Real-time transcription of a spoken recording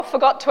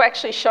forgot to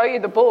actually show you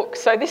the book.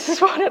 So this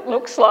is what it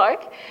looks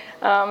like.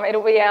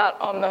 It'll be out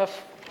on the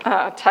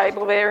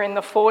table there in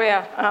the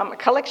foyer. A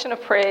collection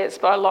of prayers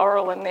by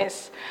Laurel, and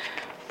there's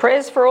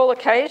prayers for all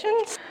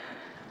occasions.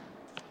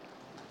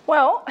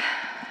 Well,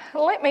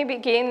 let me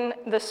begin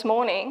this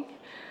morning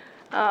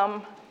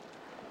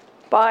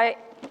by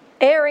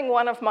airing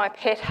one of my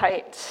pet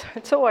hates.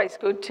 It's always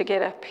good to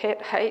get a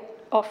pet hate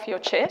off your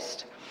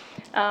chest.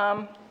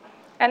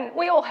 And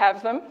we all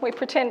have them. We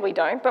pretend we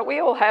don't, but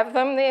we all have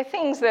them. They're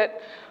things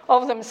that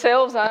of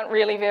themselves aren't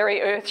really very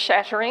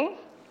earth-shattering.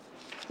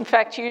 In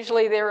fact,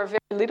 usually they're of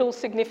very little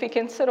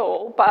significance at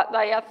all, but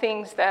they are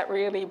things that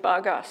really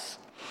bug us.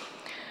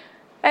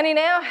 And in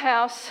our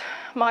house,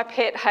 my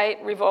pet hate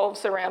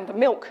revolves around the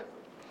milk.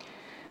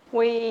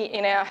 We,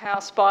 in our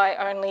house, buy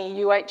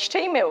only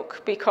UHT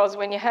milk because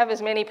when you have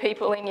as many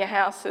people in your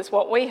house as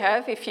what we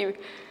have, if you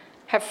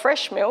have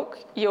fresh milk,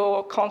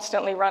 you're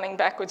constantly running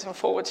backwards and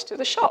forwards to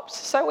the shops.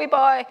 So we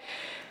buy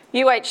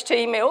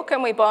UHT milk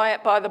and we buy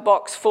it by the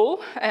box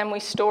full and we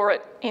store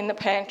it in the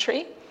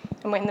pantry.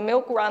 And when the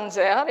milk runs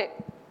out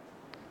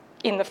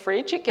in the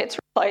fridge, it gets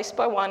replaced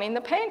by one in the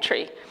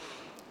pantry.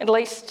 At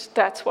least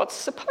that's what's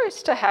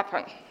supposed to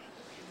happen.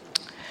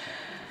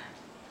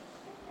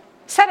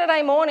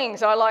 Saturday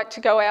mornings, I like to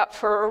go out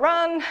for a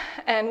run,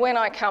 and when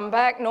I come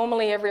back,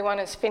 normally everyone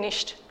has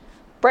finished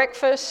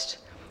breakfast,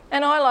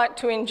 and I like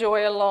to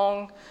enjoy a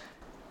long,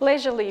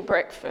 leisurely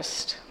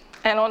breakfast.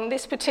 And on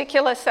this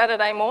particular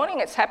Saturday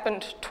morning, it's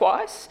happened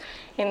twice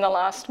in the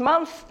last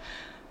month.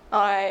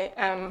 I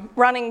am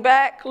running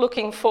back,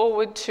 looking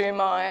forward to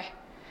my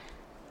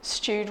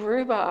stewed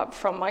rhubarb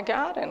from my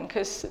garden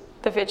because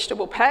the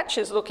vegetable patch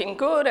is looking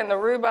good and the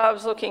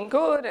rhubarb's looking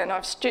good, and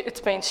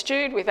it's been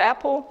stewed with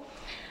apple.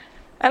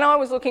 And I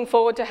was looking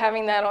forward to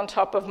having that on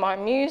top of my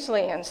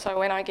muesli. And so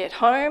when I get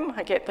home,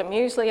 I get the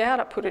muesli out,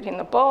 I put it in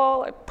the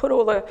bowl, I put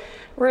all the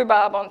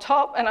rhubarb on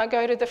top, and I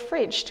go to the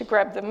fridge to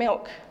grab the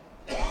milk.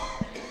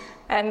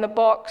 And the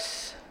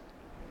box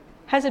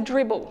has a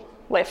dribble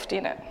left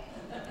in it.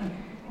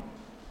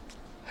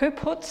 Who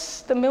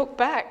puts the milk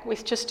back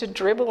with just a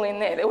dribble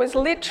in there? There was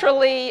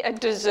literally a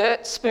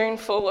dessert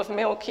spoonful of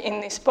milk in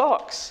this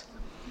box.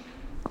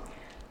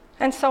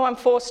 And so I'm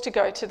forced to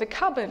go to the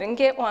cupboard and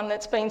get one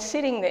that's been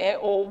sitting there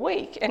all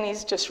week and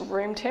is just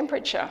room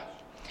temperature.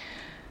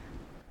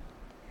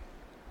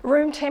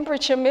 Room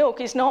temperature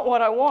milk is not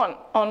what I want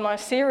on my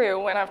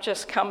cereal when I've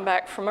just come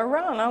back from a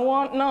run. I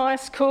want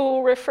nice,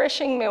 cool,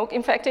 refreshing milk.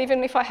 In fact,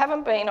 even if I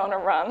haven't been on a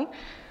run,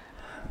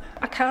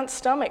 I can't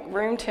stomach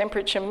room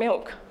temperature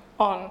milk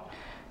on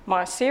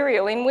my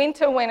cereal. In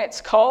winter when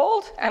it's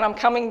cold and I'm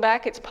coming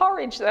back, it's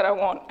porridge that I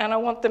want, and I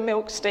want the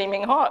milk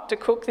steaming hot to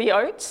cook the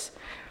oats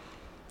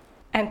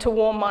and to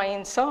warm my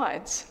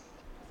insides.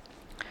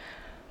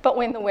 But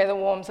when the weather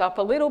warms up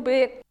a little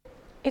bit,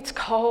 it's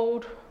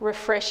cold,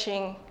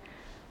 refreshing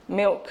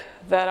milk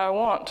that I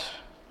want.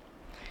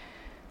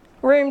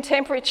 Room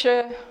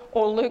temperature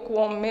or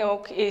lukewarm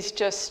milk is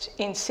just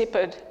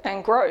insipid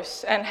and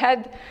gross, and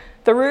had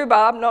the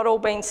rhubarb not all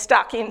been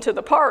stuck into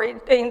the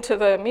porridge, into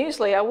the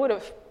muesli, I would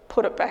have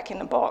put it back in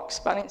the box,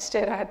 but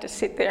instead I had to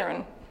sit there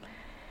and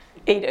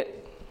eat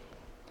it.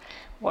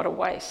 What a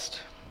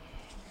waste.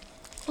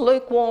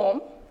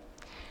 Lukewarm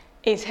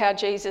is how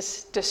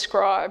Jesus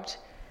described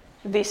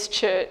this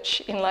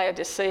church in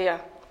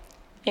Laodicea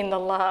in the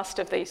last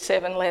of these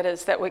 7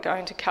 letters that we're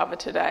going to cover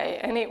today,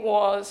 and it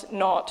was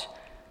not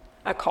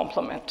a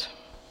compliment.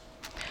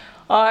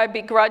 I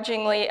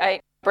begrudgingly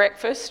ate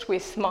breakfast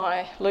with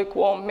my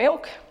lukewarm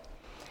milk.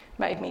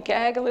 Made me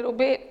gag a little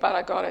bit, but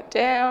I got it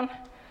down.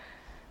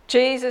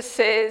 Jesus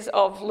says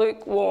of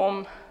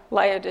lukewarm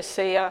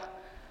Laodicea,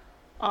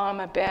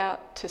 I'm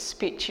about to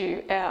spit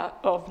you out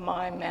of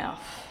my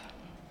mouth.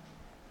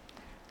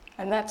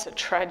 And that's a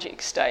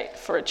tragic state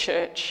for a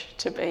church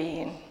to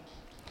be in.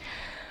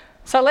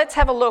 So let's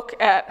have a look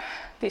at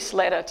this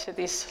letter to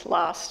this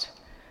last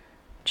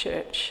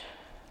church.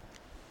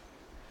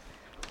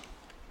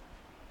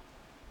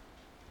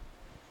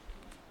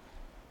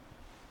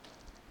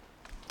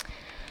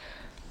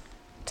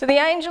 To the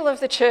angel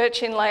of the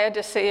church in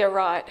Laodicea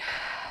write,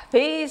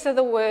 these are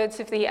the words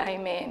of the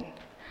Amen,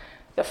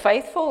 the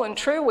faithful and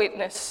true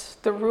witness,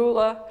 the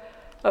ruler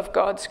of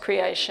God's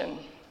creation.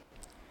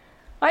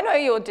 I know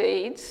your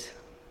deeds,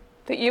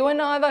 that you are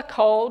neither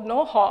cold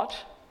nor hot.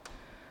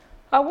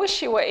 I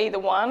wish you were either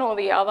one or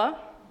the other.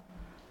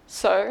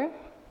 So,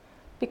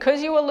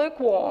 because you are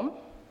lukewarm,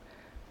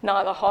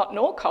 neither hot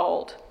nor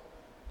cold,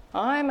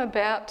 I am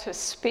about to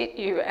spit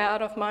you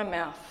out of my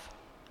mouth.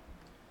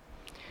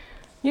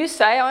 You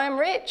say, I am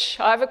rich,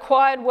 I have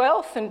acquired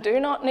wealth and do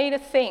not need a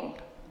thing.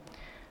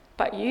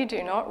 But you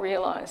do not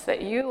realise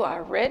that you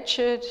are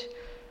wretched,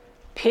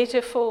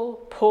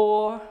 pitiful,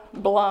 poor,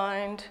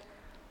 blind,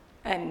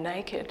 and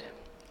naked.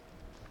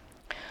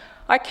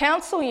 I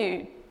counsel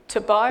you to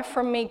buy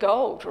from me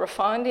gold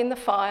refined in the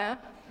fire,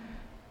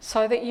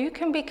 so that you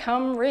can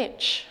become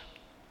rich,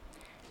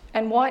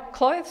 and white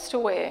clothes to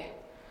wear,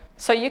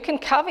 so you can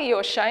cover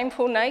your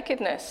shameful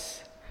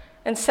nakedness,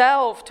 and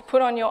salve to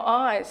put on your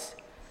eyes,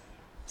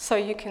 so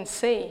you can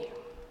see.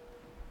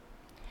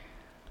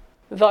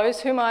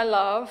 Those whom I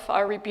love,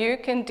 I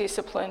rebuke and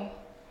discipline.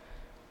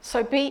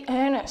 So be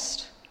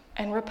earnest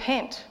and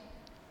repent.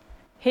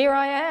 Here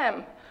I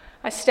am.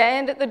 I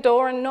stand at the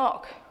door and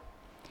knock.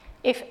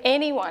 If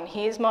anyone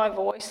hears my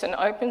voice and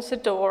opens the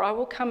door, I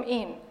will come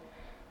in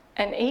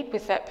and eat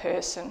with that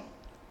person,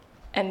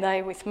 and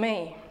they with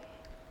me.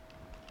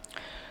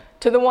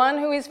 To the one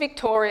who is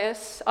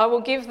victorious, I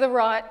will give the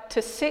right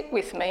to sit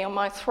with me on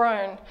my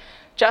throne,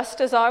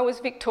 just as I was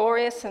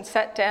victorious and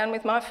sat down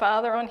with my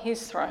Father on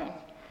his throne.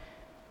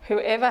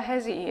 Whoever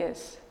has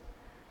ears,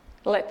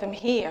 let them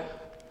hear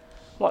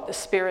what the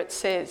Spirit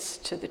says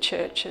to the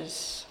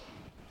churches.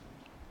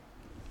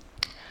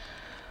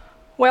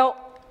 Well,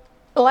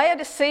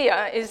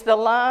 Laodicea is the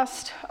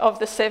last of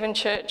the 7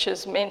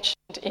 churches mentioned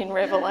in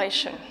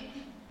Revelation.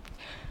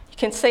 You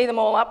can see them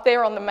all up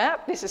there on the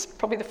map. This is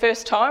probably the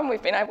first time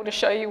we've been able to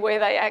show you where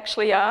they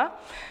actually are.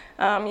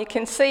 You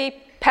can see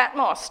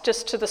Patmos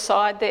just to the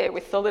side there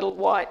with the little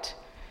white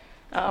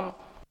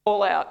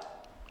call-out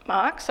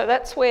mark. So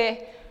that's where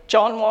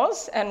John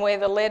was and where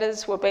the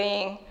letters were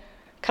being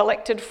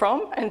collected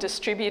from and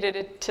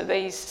distributed to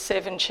these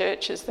 7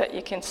 churches that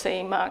you can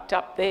see marked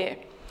up there.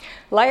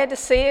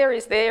 Laodicea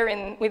is there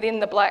within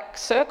the black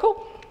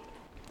circle,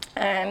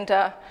 and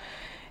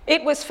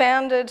it was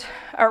founded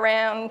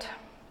around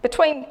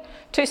between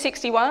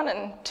 261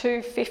 and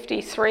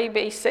 253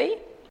 BC,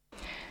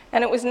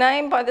 and it was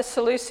named by the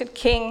Seleucid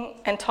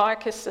king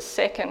Antiochus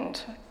II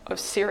of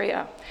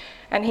Syria.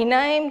 And he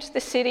named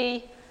the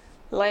city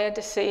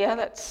Laodicea.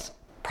 That's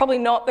probably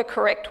not the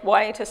correct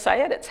way to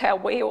say it. It's how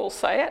we all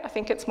say it. I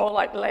think it's more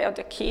like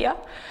Laodicea,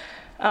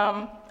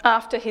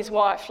 after his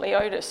wife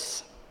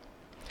Leotis.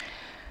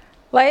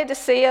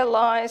 Laodicea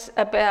lies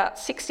about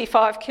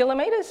 65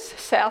 kilometres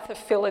south of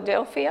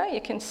Philadelphia, you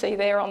can see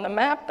there on the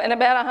map, and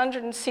about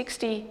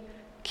 160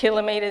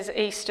 kilometres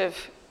east of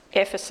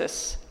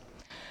Ephesus.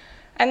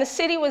 And the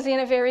city was in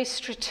a very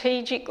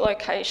strategic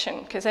location,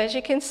 because as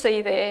you can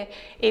see there,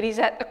 it is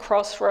at the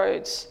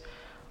crossroads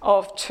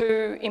of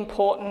 2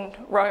 important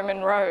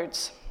Roman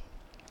roads.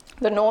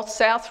 The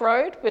north-south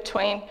road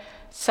between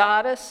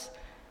Sardis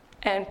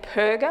and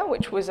Perga,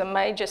 which was a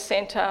major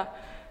centre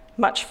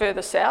much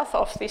further south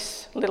off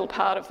this little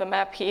part of the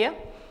map here.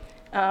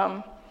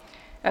 And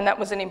that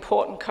was an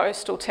important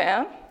coastal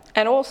town.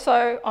 And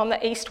also on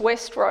the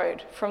east-west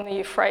road from the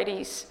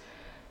Euphrates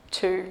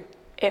to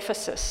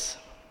Ephesus.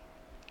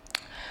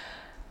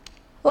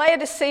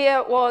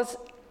 Laodicea was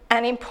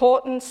an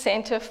important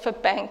centre for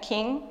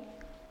banking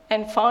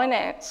and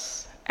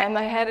finance, and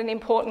they had an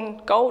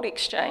important gold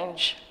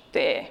exchange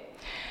there.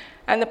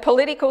 And the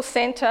political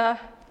centre,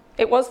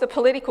 it was the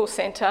political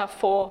centre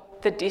for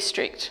the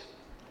district.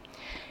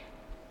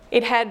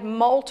 It had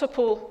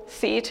multiple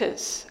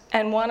theatres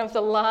and one of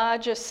the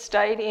largest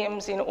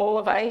stadiums in all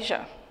of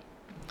Asia.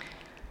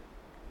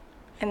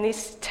 And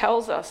this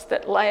tells us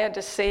that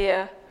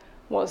Laodicea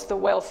was the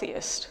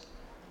wealthiest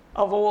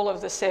of all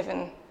of the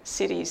 7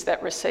 cities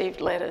that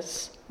received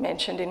letters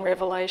mentioned in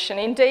Revelation.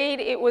 Indeed,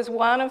 it was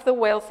one of the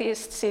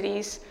wealthiest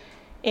cities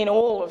in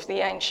all of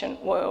the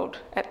ancient world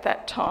at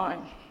that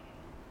time.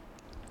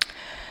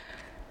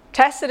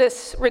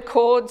 Tacitus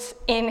records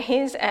in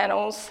his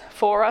annals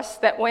for us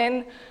that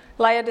when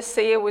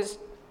Laodicea was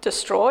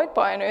destroyed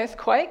by an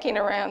earthquake in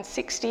around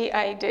 60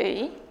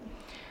 AD,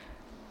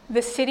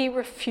 the city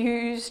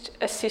refused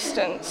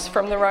assistance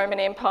from the Roman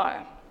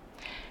Empire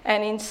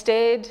and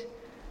instead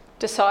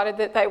decided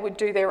that they would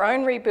do their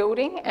own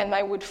rebuilding and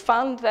they would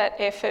fund that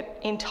effort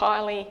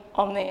entirely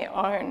on their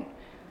own,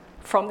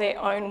 from their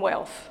own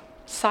wealth.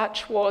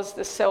 Such was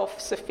the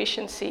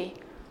self-sufficiency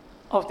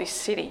of this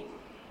city.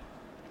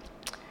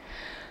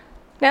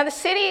 Now, the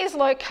city is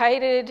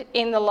located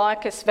in the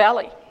Lycus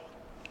Valley,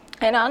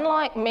 and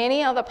unlike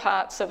many other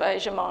parts of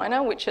Asia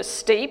Minor, which are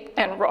steep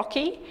and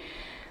rocky,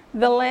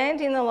 the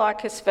land in the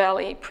Lycus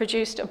Valley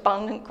produced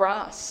abundant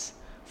grass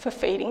for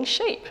feeding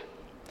sheep.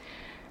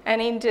 And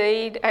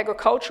indeed,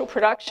 agricultural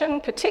production,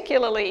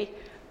 particularly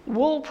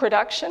wool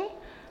production,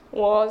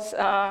 was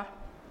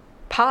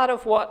part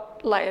of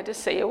what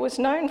Laodicea was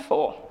known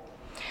for.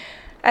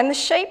 And the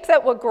sheep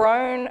that were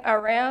grown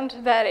around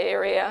that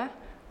area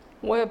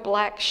were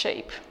black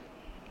sheep.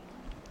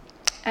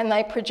 And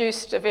they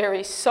produced a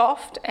very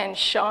soft and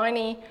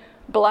shiny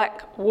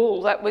black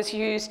wool that was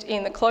used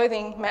in the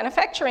clothing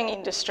manufacturing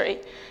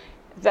industry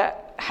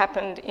that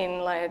happened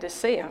in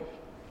Laodicea.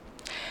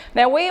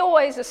 Now, we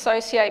always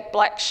associate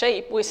black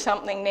sheep with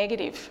something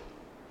negative,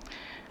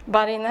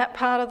 but in that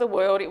part of the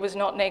world it was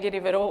not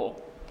negative at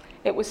all.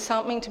 It was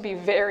something to be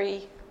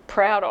very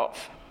proud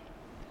of.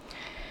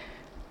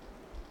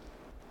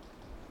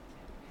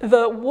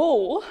 The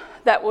wool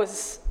that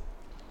was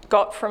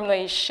got from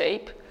these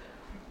sheep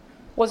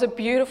was a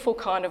beautiful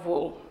kind of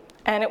wool,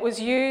 and it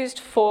was used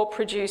for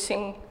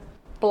producing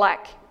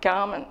black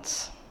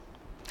garments.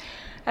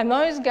 And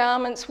those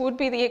garments would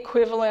be the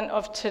equivalent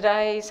of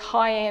today's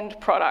high-end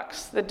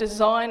products, the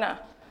designer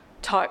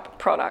type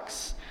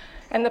products.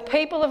 And the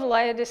people of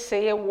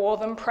Laodicea wore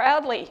them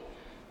proudly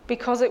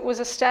because it was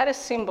a status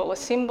symbol, a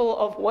symbol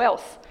of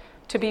wealth,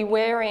 to be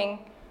wearing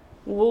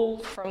wool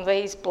from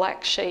these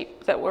black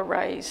sheep that were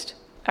raised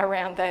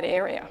around that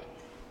area.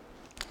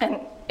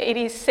 And it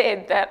is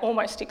said that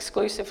almost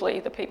exclusively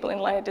the people in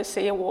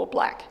Laodicea wore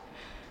black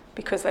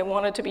because they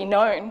wanted to be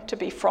known to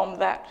be from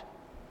that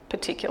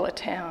particular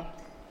town.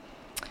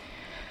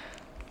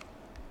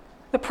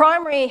 The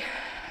primary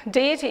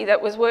deity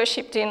that was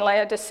worshipped in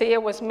Laodicea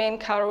was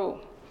Menkaru,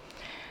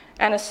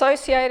 and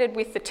associated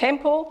with the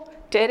temple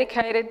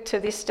dedicated to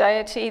this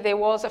deity there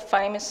was a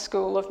famous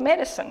school of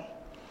medicine,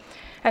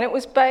 and it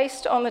was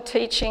based on the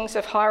teachings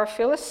of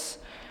Hierophilus,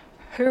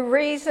 who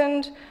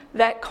reasoned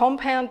that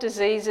compound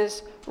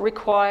diseases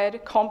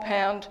required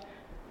compound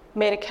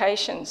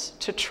medications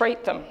to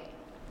treat them.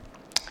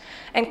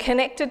 And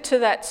connected to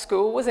that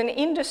school was an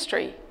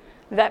industry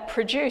that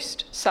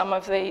produced some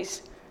of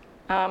these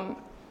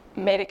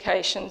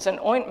medications and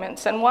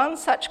ointments. And one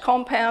such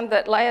compound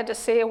that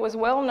Laodicea was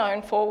well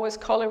known for was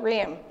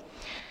collyrium,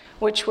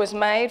 which was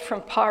made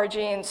from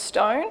pyrogean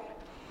stone,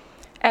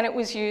 and it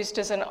was used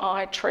as an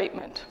eye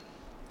treatment.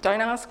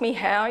 Don't ask me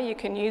how you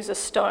can use a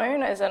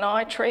stone as an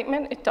eye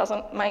treatment. It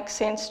doesn't make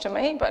sense to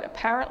me, but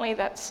apparently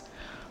that's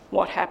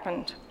what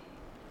happened.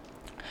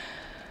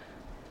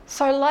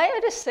 So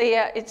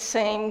Laodicea, it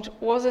seemed,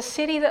 was a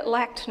city that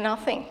lacked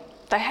nothing.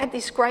 They had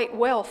this great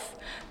wealth.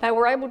 They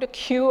were able to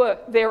cure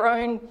their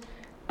own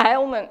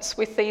ailments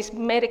with these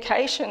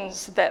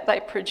medications that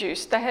they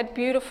produced. They had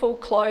beautiful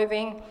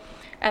clothing,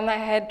 and they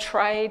had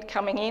trade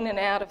coming in and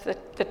out of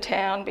the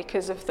town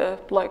because of the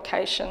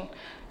location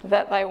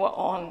that they were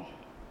on.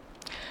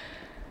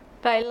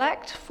 They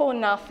lacked for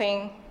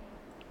nothing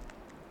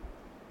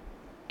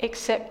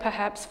except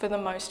perhaps for the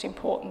most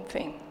important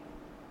thing,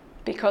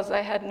 because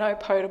they had no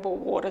potable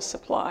water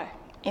supply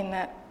in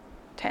that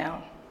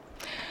town.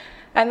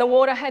 And the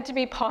water had to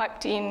be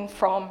piped in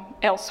from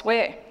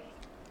elsewhere.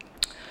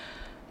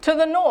 To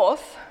the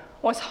north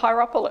was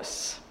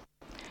Hierapolis,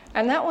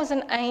 and that was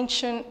an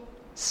ancient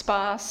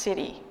spa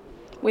city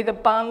with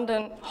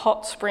abundant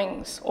hot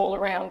springs all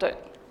around it.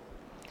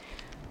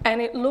 And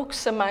it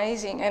looks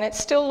amazing, and it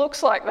still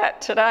looks like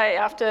that today.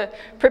 After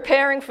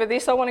preparing for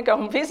this, I want to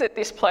go and visit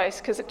this place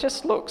because it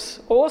just looks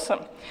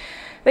awesome.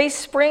 These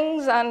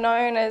springs are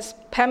known as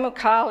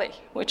Pamukkale,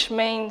 which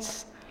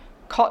means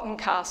cotton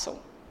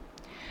castle,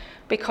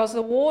 because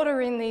the water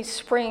in these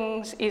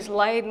springs is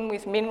laden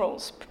with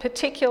minerals,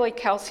 particularly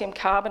calcium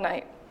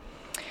carbonate.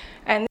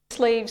 And this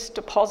leaves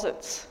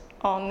deposits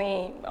on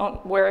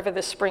wherever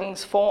the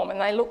springs form, and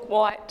they look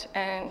white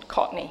and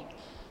cottony.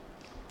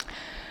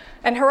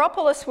 And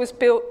Hierapolis was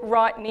built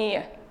right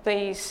near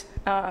these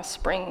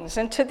springs,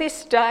 and to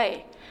this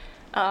day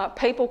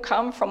people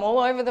come from all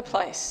over the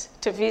place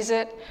to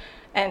visit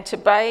and to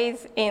bathe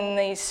in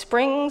these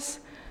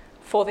springs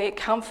for their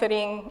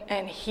comforting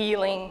and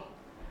healing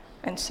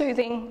and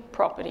soothing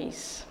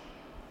properties.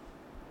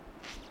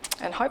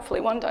 And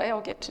hopefully one day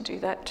I'll get to do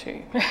that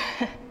too.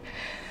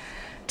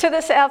 To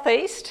the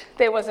southeast,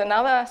 there was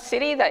another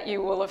city that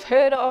you will have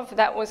heard of,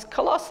 that was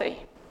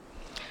Colossae.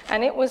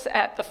 And it was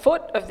at the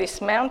foot of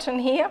this mountain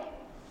here,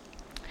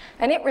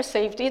 and it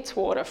received its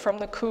water from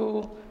the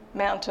cool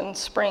mountain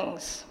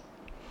springs.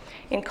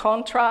 In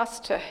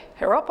contrast to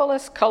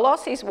Hierapolis,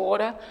 Colossi's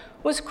water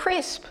was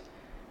crisp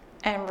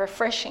and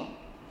refreshing.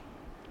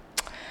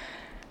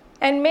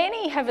 And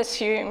many have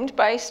assumed,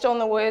 based on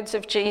the words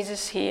of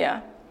Jesus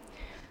here,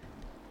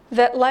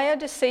 that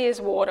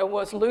Laodicea's water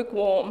was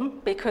lukewarm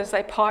because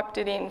they piped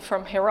it in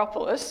from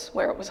Hierapolis,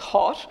 where it was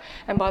hot,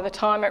 and by the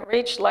time it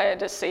reached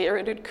Laodicea,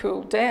 it had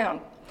cooled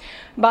down.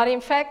 But in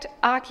fact,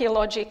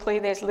 archaeologically,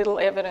 there's little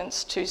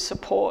evidence to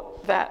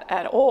support that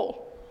at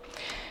all.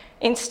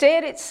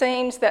 Instead, it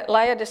seems that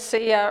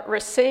Laodicea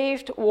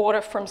received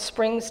water from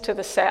springs to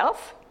the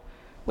south,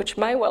 which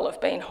may well have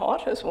been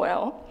hot as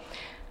well,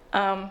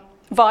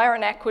 via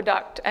an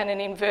aqueduct and an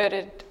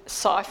inverted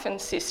siphon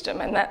system,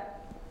 and that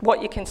what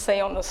you can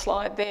see on the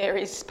slide there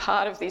is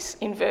part of this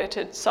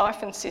inverted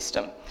siphon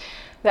system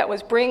that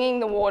was bringing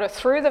the water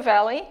through the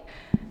valley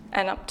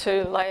and up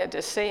to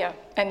Laodicea.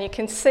 And you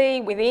can see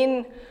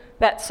within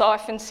that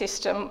siphon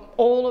system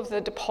all of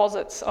the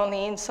deposits on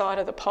the inside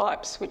of the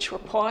pipes, which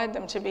required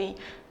them to be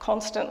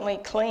constantly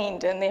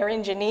cleaned, and their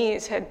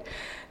engineers had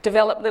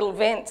developed little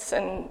vents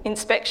and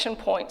inspection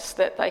points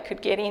that they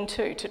could get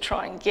into to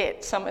try and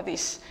get some of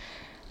this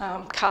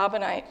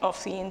carbonate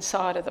off the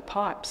inside of the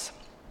pipes.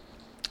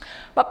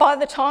 But by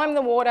the time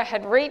the water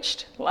had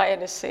reached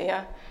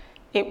Laodicea,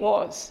 it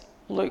was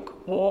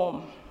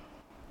lukewarm.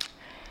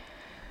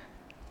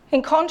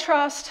 In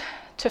contrast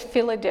to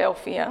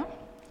Philadelphia,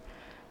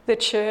 the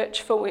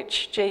church for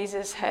which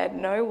Jesus had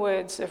no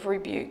words of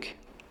rebuke,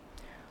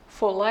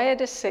 for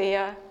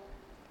Laodicea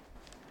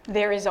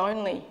there is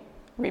only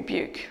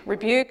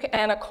rebuke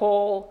and a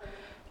call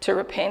to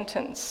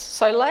repentance.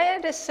 So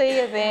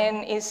Laodicea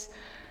then is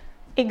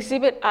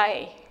exhibit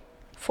A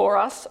for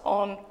us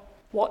on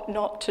what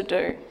not to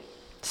do.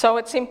 So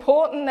it's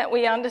important that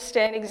we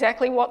understand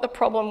exactly what the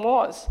problem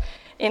was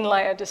in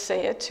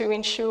Laodicea to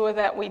ensure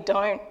that we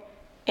don't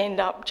end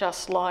up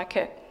just like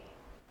it.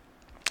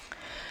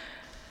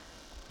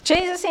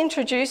 Jesus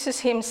introduces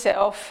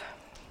himself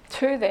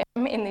to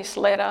them in this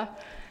letter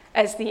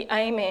as the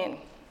Amen,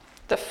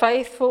 the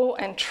faithful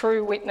and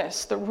true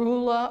witness, the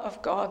ruler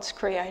of God's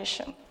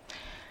creation.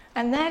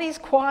 And that is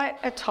quite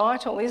a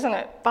title, isn't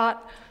it?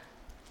 But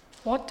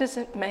what does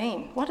it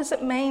mean? What does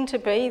it mean to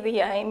be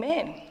the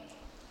Amen?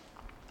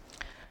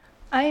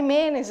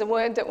 Amen is a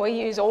word that we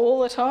use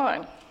all the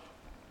time.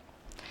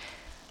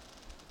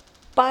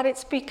 But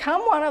it's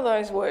become one of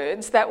those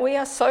words that we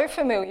are so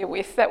familiar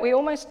with that we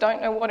almost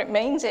don't know what it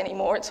means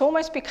anymore. It's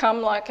almost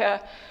become like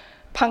a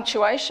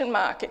punctuation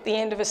mark at the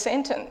end of a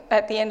sentence,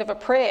 at the end of a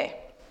prayer.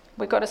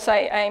 We've got to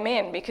say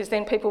amen because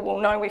then people will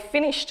know we've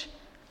finished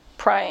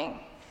praying.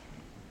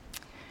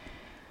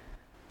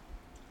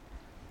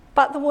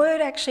 But the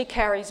word actually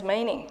carries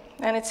meaning,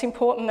 and it's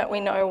important that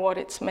we know what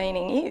its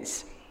meaning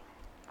is.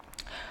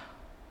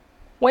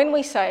 When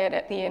we say it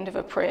at the end of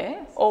a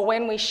prayer, or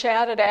when we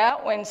shout it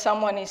out when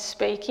someone is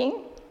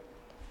speaking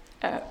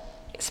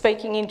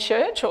in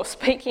church or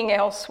speaking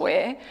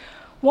elsewhere,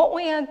 what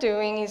we are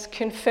doing is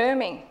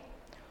confirming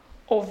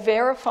or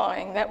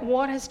verifying that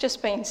what has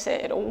just been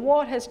said or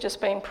what has just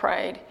been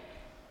prayed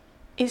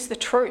is the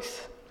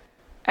truth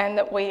and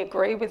that we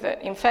agree with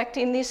it. In fact,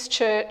 in this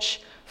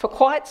church, for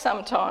quite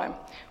some time,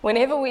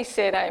 whenever we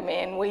said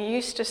amen, we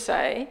used to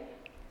say,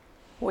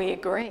 we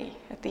agree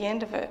at the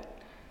end of it.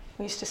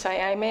 We used to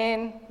say,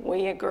 amen,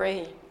 we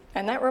agree.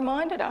 And that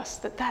reminded us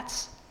that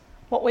that's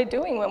what we're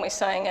doing when we're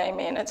saying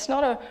amen. It's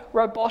not a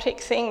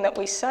robotic thing that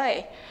we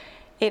say.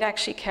 It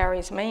actually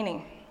carries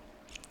meaning.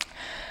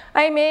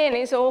 Amen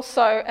is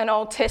also an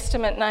Old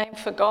Testament name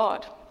for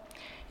God.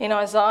 In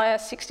Isaiah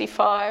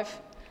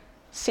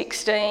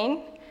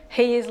 65:16,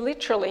 he is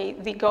literally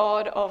the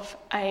God of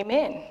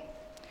amen,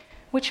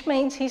 which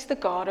means he's the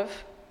God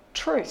of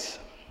truth.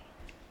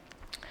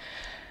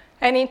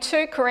 And in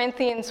 2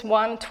 Corinthians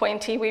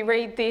 1:20, we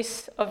read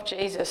this of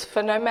Jesus: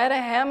 for no matter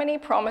how many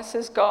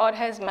promises God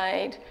has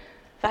made,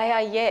 they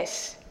are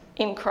yes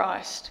in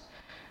Christ.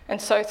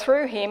 And so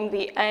through him,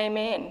 the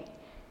amen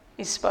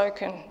is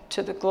spoken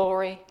to the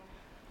glory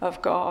of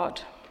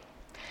God.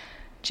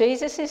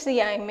 Jesus is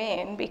the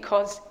amen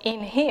because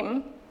in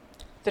him,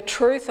 the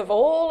truth of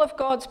all of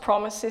God's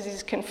promises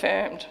is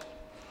confirmed.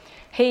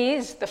 He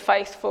is the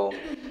faithful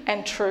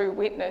and true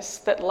witness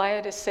that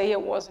Laodicea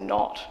was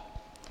not.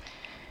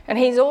 And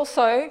he's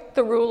also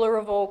the ruler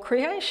of all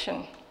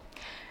creation.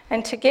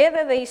 And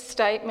together these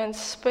statements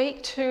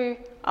speak to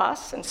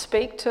us and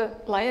speak to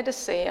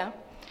Laodicea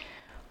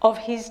of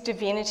his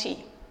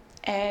divinity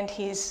and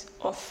his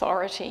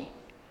authority.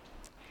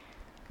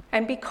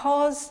 And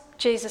because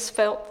Jesus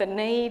felt the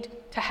need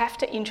to have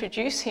to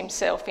introduce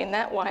himself in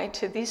that way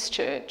to this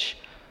church,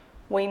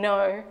 we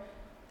know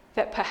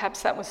that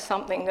perhaps that was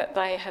something that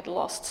they had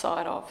lost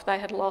sight of. They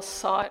had lost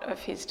sight of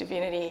his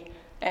divinity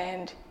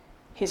and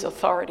his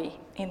authority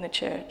in the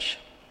church.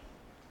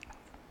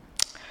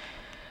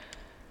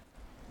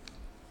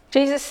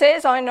 Jesus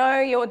says, I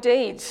know your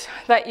deeds,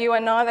 that you are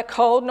neither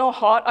cold nor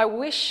hot. I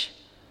wish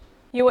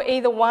you were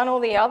either one or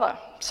the other.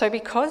 So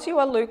because you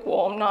are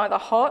lukewarm, neither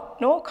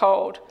hot nor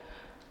cold,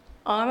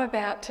 I'm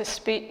about to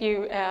spit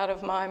you out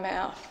of my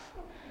mouth.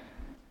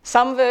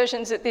 Some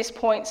versions at this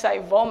point say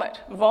vomit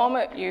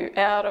you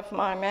out of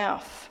my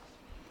mouth.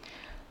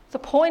 The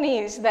point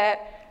is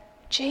that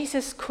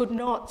Jesus could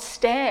not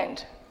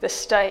stand the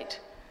state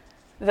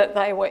that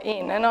they were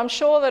in. And I'm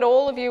sure that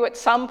all of you at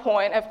some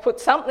point have put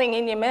something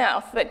in your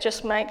mouth that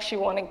just makes you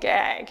want to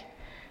gag.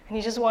 And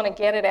you just want to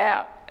get it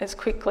out as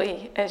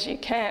quickly as you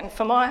can.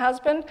 For my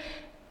husband,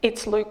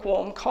 it's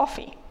lukewarm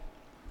coffee.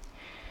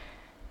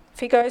 If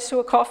he goes to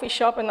a coffee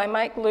shop and they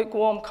make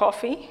lukewarm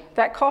coffee,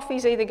 that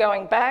coffee's either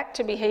going back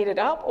to be heated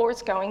up or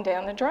it's going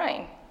down the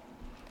drain.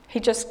 He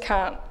just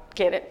can't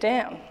get it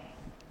down.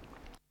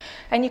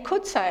 And you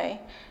could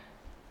say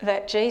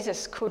that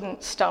Jesus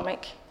couldn't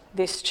stomach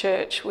this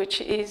church,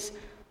 which is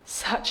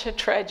such a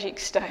tragic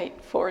state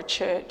for a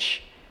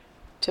church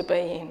to be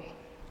in.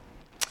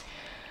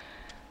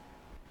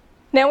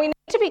 Now we need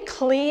to be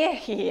clear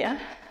here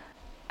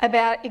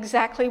about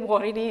exactly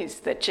what it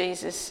is that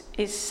Jesus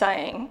is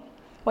saying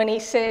when he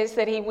says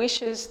that he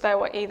wishes they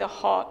were either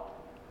hot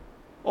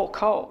or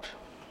cold,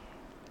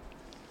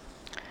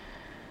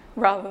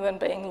 rather than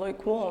being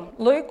lukewarm.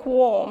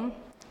 Lukewarm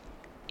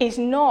is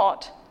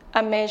not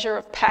a measure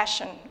of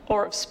passion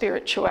or of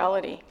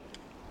spirituality.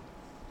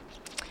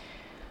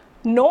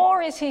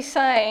 Nor is he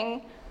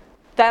saying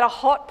that a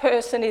hot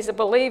person is a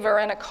believer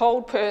and a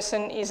cold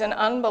person is an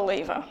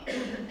unbeliever,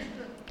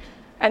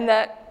 and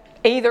that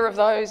either of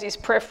those is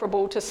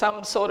preferable to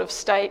some sort of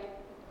state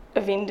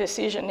of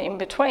indecision in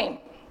between.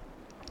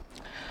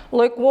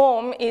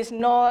 Lukewarm is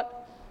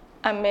not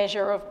a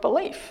measure of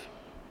belief.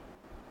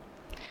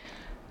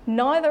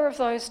 Neither of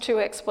those two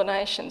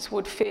explanations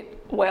would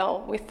fit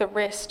well with the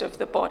rest of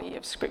the body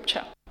of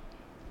Scripture.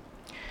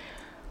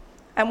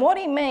 And what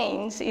he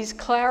means is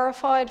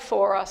clarified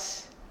for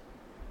us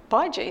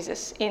by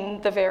Jesus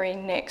in the very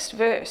next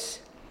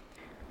verse.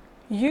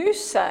 You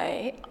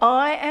say,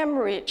 I am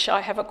rich,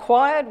 I have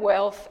acquired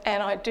wealth,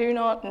 and I do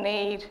not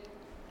need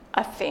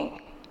a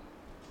thing.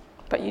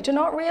 but you do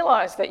not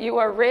realise that you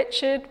are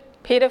wretched,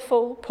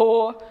 pitiful,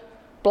 poor,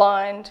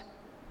 blind,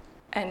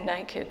 and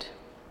naked.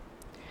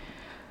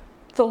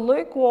 The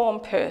lukewarm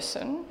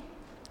person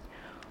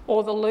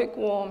or the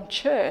lukewarm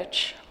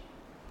church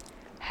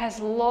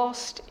has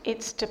lost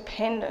its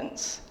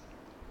dependence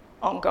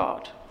on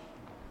God.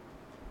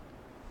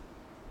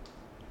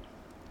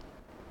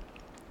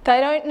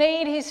 They don't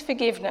need his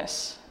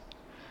forgiveness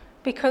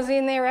because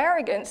in their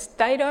arrogance,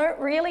 they don't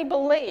really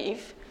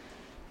believe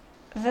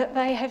that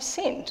they have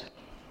sinned.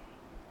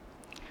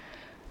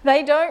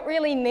 They don't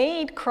really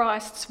need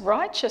Christ's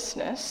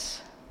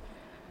righteousness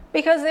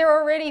because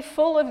they're already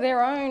full of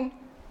their own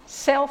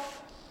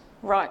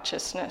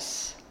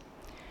self-righteousness.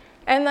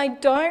 And they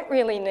don't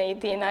really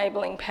need the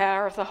enabling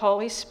power of the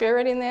Holy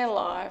Spirit in their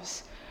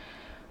lives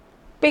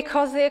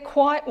because they're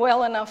quite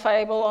well enough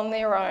able on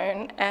their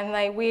own and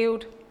they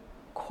wield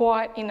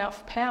quite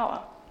enough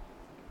power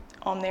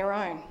on their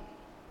own.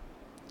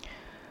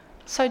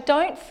 So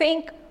don't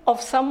think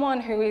of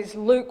someone who is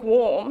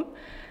lukewarm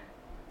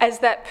as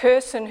that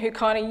person who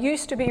kind of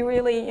used to be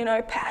really,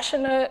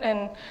 passionate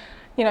and,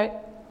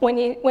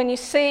 when you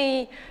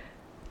see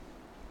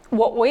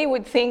what we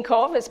would think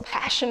of as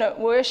passionate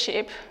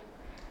worship,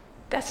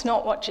 that's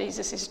not what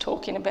Jesus is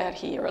talking about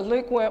here. A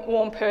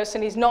lukewarm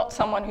person is not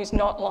someone who's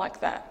not like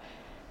that.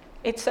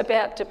 It's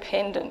about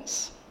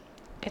dependence.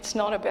 It's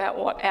not about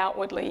what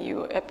outwardly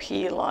you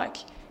appear like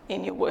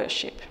in your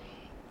worship.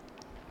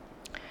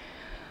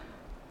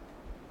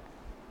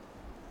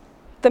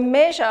 The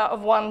measure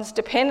of one's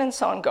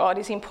dependence on God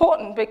is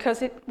important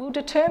because it will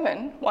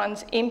determine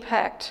one's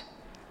impact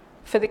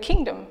for the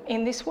kingdom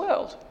in this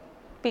world,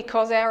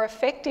 because our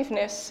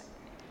effectiveness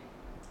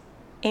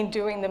in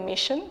doing the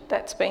mission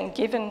that's been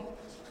given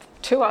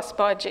to us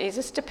by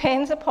Jesus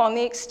depends upon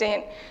the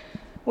extent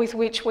with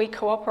which we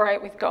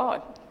cooperate with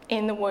God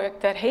in the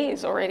work that he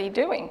is already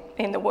doing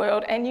in the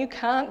world. And you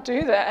can't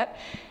do that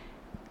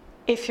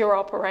if you're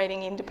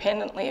operating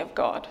independently of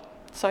God.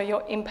 So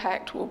your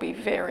impact will be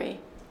very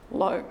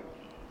low.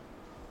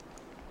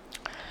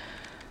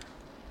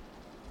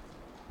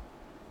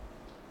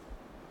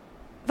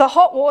 The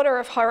hot water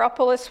of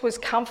Hierapolis was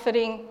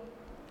comforting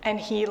and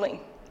healing.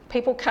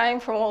 People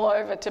came from all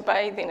over to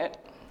bathe in it.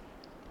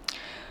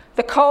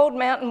 The cold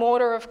mountain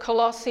water of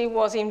Colossae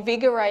was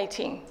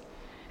invigorating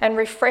and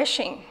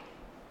refreshing.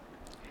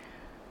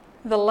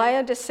 The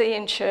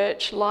Laodicean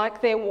church,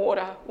 like their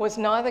water, was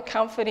neither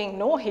comforting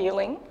nor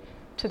healing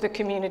to the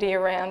community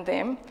around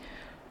them,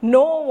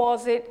 nor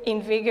was it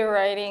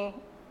invigorating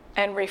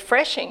and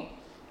refreshing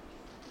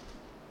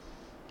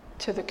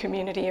to the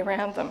community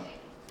around them.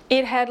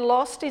 It had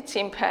lost its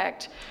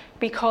impact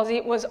because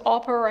it was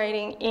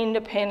operating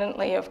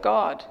independently of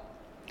God.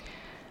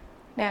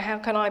 Now, how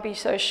can I be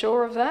so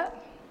sure of that?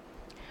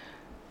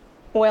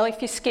 Well, if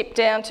you skip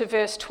down to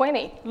verse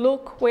 20,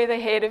 look where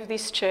the head of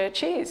this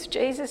church is.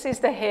 Jesus is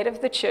the head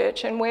of the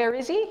church, and where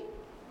is he?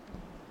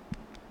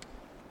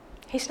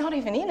 He's not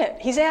even in it.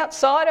 He's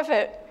outside of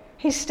it.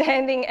 He's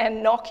standing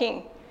and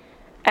knocking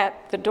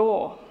at the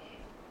door.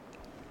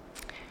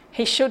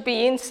 He should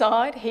be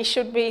inside. He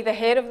should be the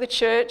head of the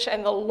church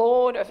and the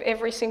Lord of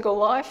every single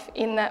life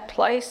in that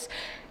place.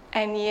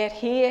 And yet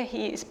here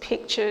he is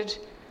pictured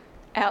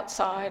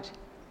outside,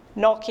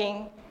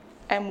 knocking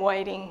and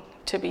waiting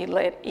to be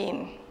let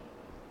in.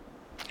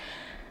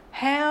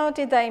 How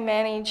did they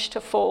manage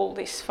to fall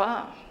this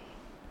far?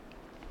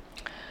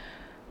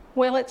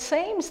 Well, it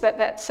seems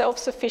that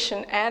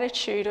self-sufficient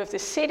attitude of the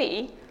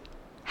city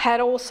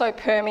had also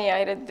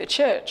permeated the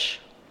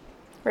church.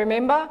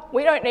 Remember,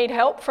 we don't need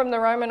help from the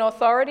Roman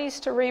authorities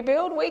to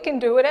rebuild. We can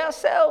do it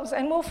ourselves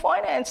and we'll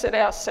finance it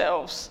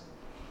ourselves.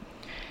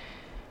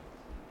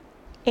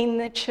 In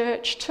the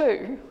church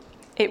too,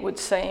 it would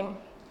seem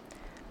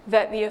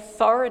that the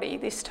authority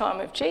this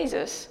time of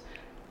Jesus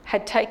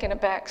had taken a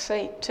back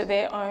seat to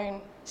their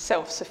own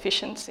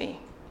self-sufficiency.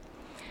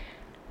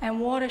 And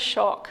what a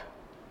shock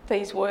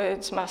these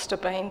words must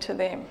have been to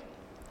them.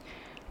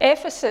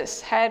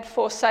 Ephesus had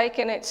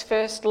forsaken its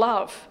first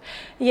love,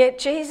 yet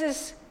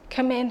Jesus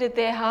commended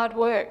their hard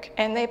work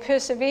and their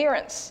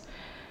perseverance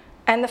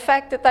and the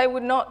fact that they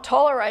would not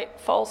tolerate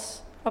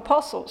false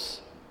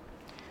apostles.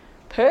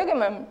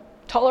 Pergamum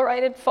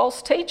tolerated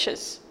false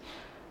teachers,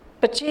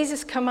 but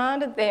Jesus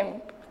commended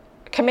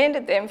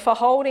them for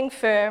holding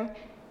firm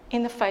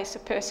in the face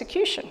of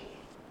persecution.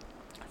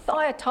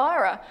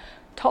 Thyatira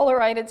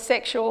tolerated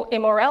sexual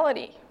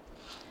immorality,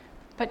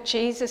 but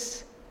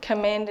Jesus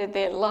commended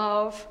their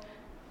love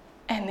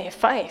and their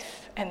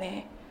faith and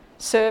their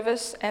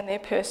service and their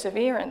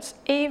perseverance.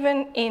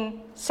 Even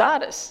in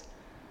Sardis,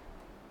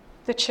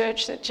 the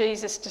church that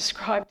Jesus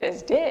described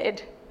as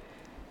dead,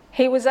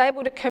 he was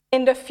able to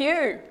commend a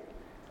few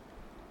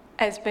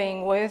as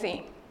being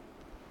worthy.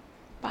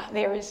 But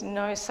there is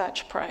no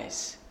such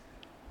praise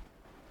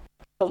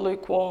for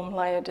lukewarm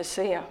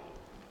Laodicea.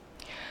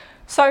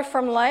 So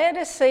from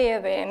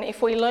Laodicea then,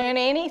 if we learn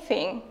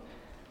anything,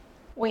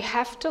 we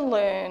have to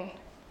learn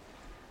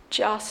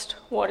just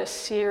what a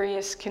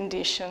serious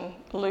condition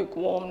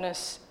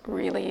lukewarmness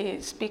really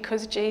is,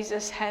 because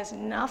Jesus has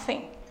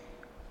nothing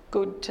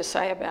good to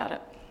say about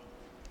it.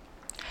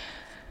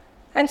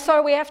 And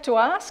so we have to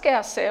ask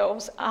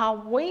ourselves, are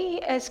we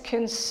as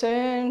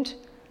concerned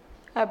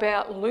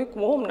about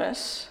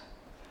lukewarmness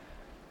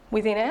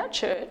within our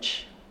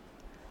church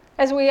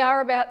as we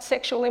are about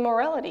sexual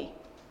immorality?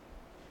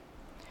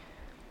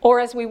 Or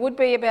as we would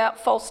be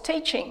about false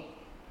teaching?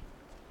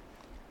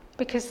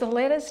 Because the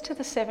letters to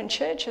the 7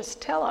 churches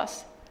tell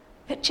us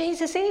that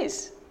Jesus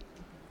is.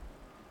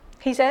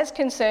 He's as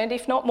concerned,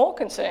 if not more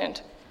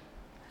concerned,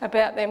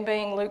 about them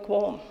being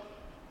lukewarm.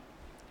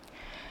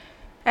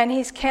 And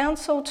his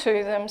counsel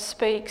to them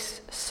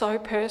speaks so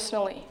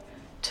personally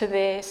to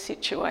their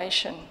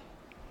situation.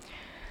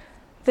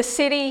 The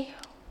city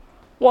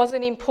was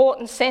an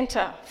important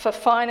centre for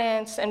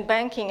finance and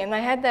banking, and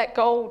they had that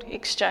gold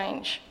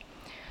exchange.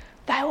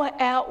 They were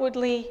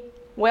outwardly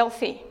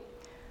wealthy,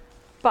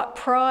 but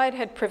pride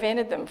had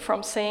prevented them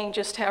from seeing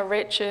just how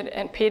wretched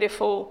and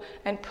pitiful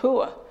and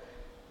poor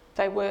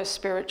they were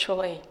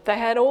spiritually. They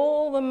had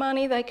all the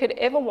money they could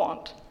ever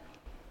want.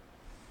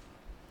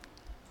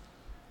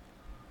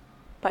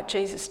 But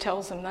Jesus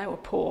tells them they were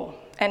poor,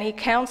 and he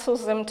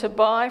counsels them to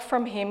buy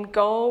from him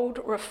gold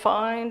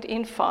refined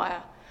in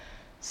fire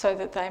so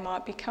that they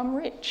might become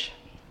rich.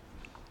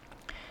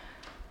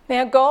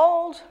 Now,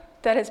 gold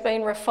that has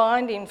been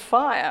refined in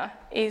fire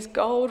is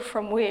gold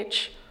from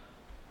which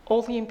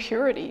all the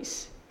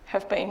impurities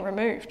have been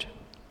removed.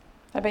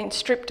 They've been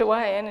stripped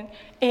away. And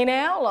in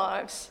our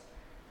lives,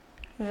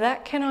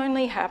 that can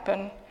only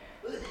happen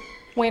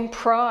when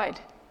pride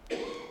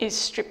is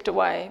stripped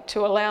away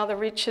to allow the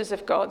riches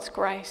of God's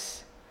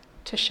grace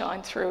to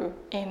shine through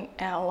in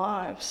our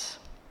lives.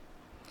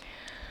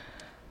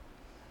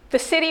 The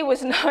city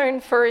was known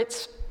for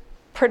its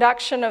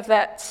production of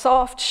that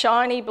soft,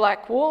 shiny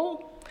black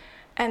wool,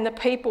 and the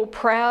people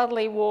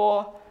proudly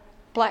wore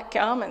black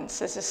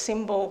garments as a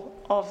symbol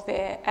of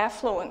their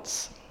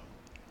affluence.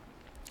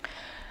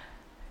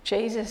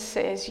 Jesus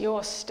says,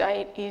 your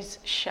state is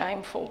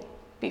shameful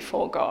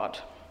before God.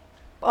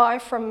 Buy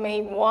from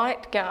me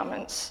white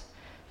garments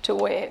to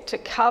wear to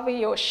cover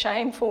your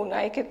shameful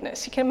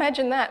nakedness. You can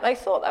imagine that. They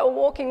thought they were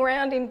walking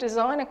around in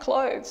designer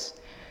clothes.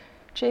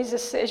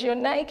 Jesus says, you're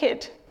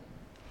naked.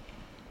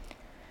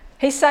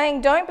 He's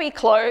saying, don't be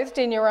clothed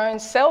in your own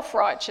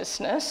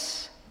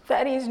self-righteousness.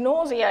 That is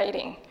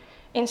nauseating.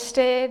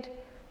 Instead,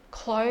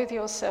 clothe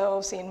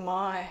yourselves in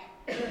my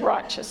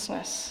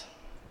righteousness.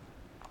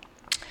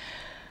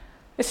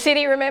 The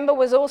city, remember,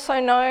 was also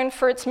known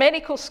for its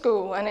medical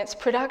school and its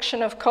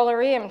production of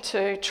collyrium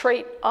to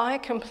treat eye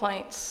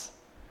complaints.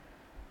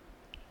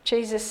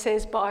 Jesus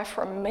says, buy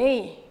from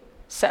me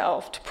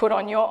salve to put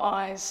on your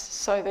eyes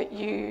so that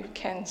you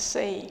can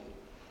see.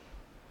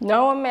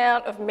 No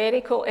amount of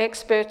medical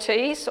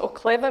expertise or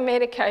clever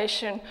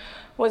medication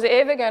was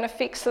ever going to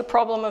fix the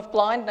problem of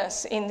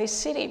blindness in this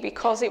city,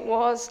 because it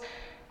was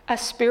a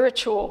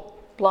spiritual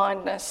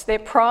blindness. Their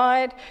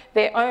pride,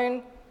 their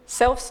own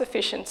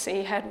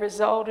self-sufficiency had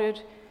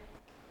resulted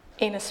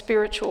in a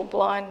spiritual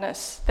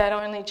blindness that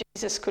only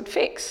Jesus could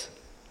fix.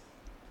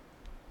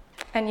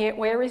 And yet,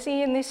 where is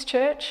he in this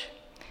church?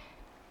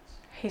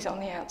 He's on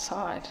the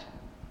outside.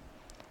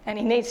 And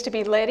he needs to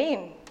be let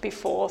in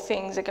before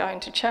things are going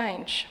to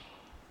change.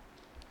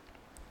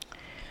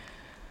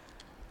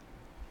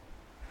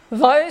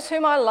 Those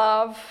whom I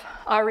love,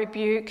 I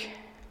rebuke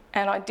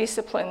and I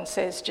discipline,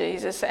 says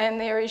Jesus.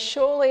 And there is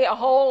surely a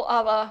whole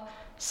other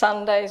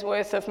Sunday's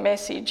worth of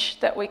message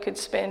that we could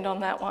spend on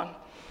that one.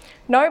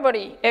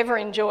 Nobody ever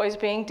enjoys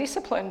being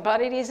disciplined,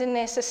 but it is a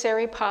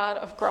necessary part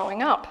of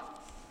growing up.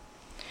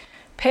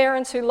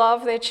 Parents who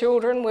love their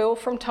children will,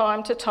 from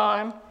time to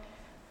time,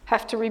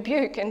 have to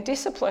rebuke and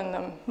discipline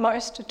them.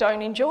 Most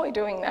don't enjoy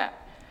doing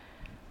that.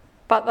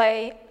 But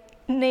they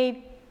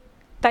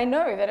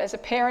know that as a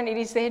parent it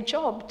is their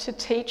job to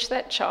teach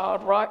that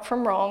child right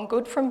from wrong,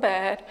 good from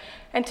bad,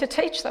 and to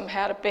teach them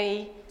how to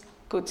be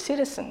good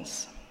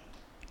citizens.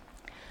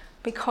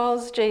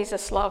 Because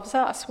Jesus loves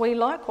us, we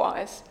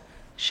likewise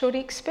should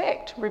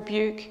expect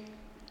rebuke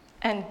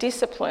and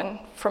discipline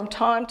from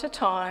time to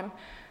time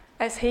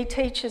as he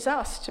teaches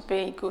us to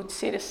be good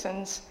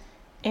citizens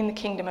in the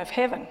kingdom of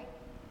heaven.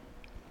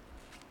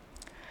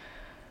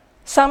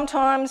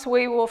 Sometimes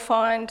we will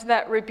find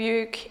that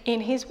rebuke in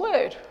his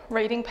word,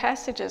 reading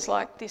passages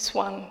like this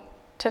one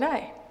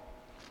today.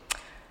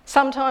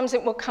 Sometimes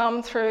it will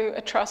come through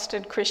a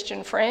trusted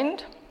Christian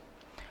friend,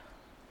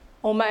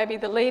 or maybe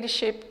the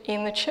leadership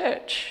in the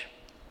church.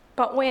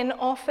 But when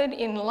offered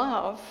in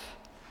love,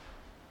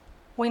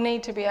 we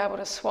need to be able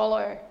to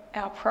swallow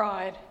our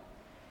pride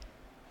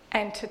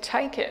and to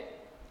take it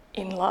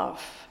in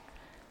love.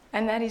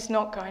 And that is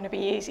not going to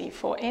be easy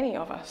for any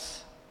of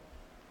us.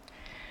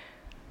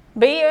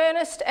 Be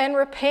earnest and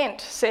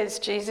repent, says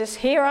Jesus.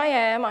 Here I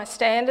am, I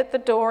stand at the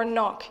door and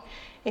knock.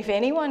 If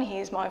anyone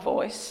hears my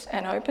voice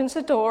and opens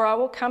the door, I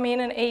will come in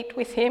and eat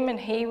with him and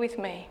he with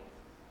me.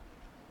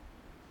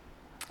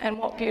 And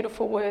what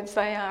beautiful words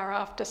they are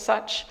after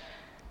such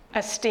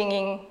a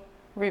stinging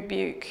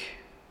rebuke.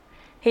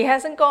 He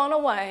hasn't gone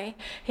away.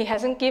 He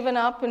hasn't given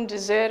up and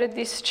deserted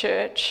this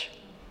church.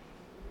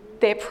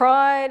 Their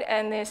pride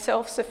and their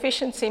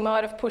self-sufficiency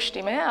might have pushed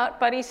him out,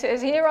 but he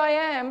says, here I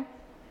am.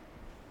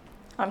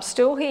 I'm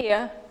still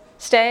here,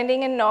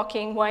 standing and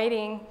knocking,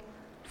 waiting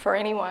for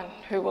anyone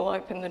who will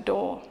open the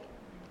door.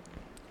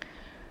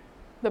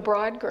 The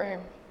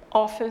bridegroom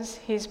offers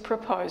his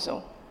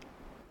proposal,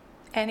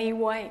 and he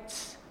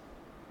waits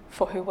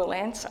for who will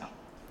answer.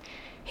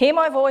 Hear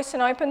my voice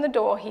and open the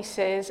door, he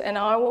says, and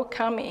I will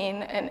come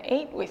in and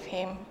eat with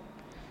him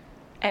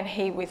and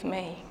he with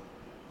me.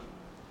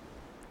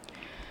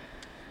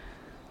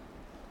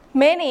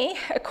 Many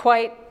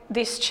equate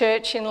this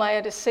church in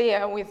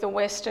Laodicea with the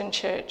Western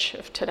church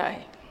of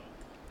today.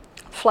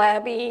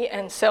 Flabby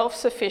and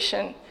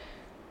self-sufficient,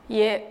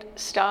 yet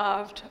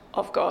starved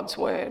of God's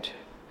word.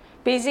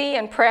 Busy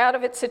and proud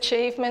of its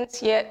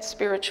achievements, yet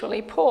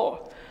spiritually poor.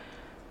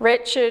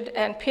 Wretched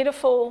and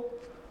pitiful,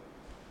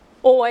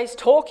 always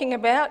talking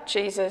about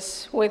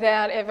Jesus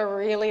without ever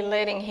really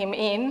letting him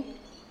in.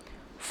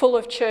 Full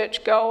of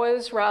church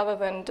goers rather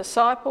than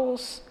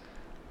disciples.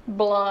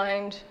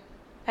 Blind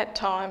at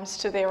times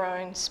to their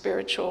own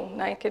spiritual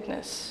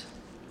nakedness.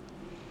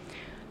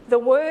 The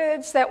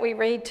words that we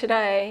read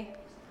today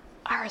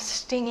are a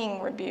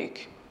stinging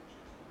rebuke.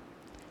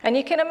 And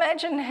you can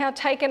imagine how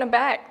taken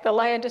aback the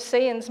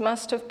Laodiceans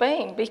must have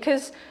been,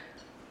 because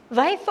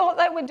they thought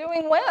they were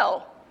doing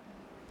well.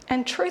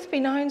 And truth be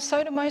known,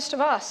 so do most of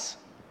us.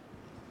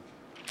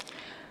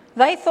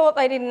 They thought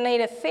they didn't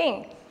need a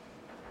thing.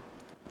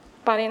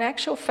 But in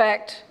actual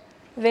fact,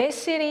 their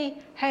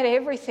city had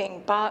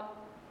everything but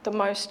the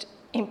most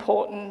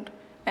important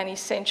and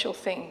essential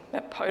thing,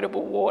 that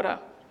potable water.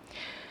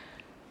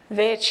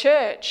 Their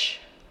church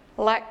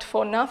lacked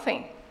for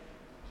nothing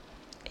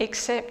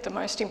except the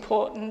most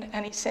important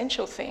and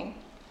essential thing,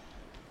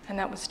 and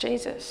that was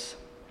Jesus.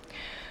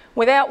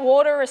 Without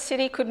water, a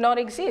city could not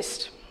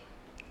exist.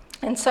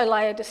 And so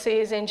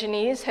Laodicea's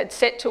engineers had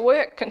set to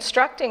work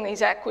constructing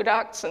these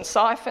aqueducts and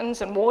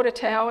siphons and water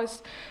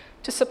towers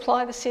to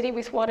supply the city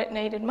with what it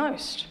needed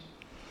most.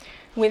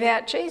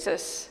 Without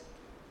Jesus,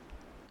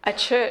 a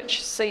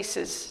church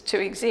ceases to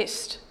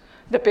exist.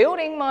 The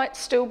building might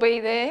still be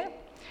there,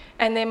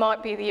 and there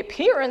might be the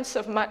appearance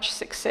of much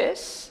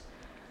success,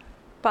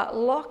 but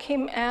lock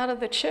him out of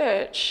the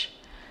church,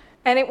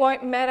 and it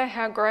won't matter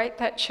how great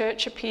that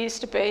church appears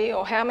to be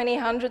or how many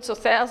hundreds or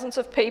thousands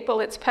of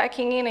people it's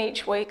packing in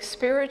each week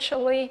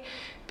spiritually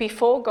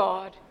before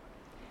God.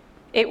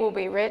 It will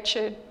be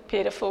wretched,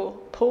 pitiful,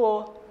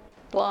 poor,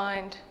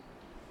 blind,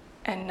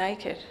 and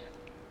naked.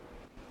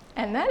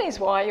 And that is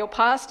why your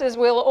pastors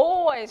will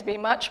always be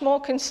much more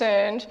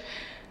concerned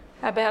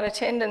about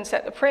attendance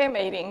at the prayer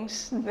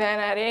meetings than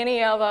at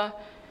any other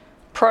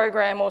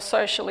program or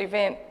social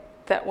event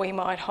that we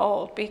might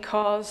hold,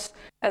 because,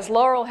 as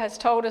Laurel has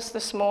told us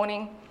this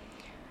morning,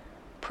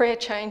 prayer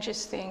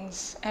changes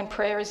things and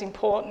prayer is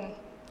important,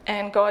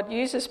 and God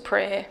uses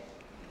prayer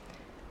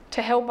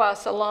to help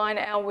us align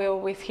our will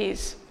with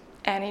his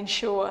and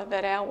ensure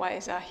that our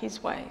ways are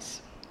his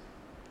ways.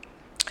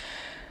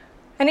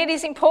 And it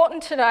is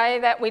important today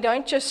that we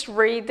don't just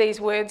read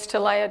these words to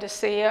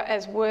Laodicea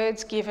as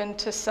words given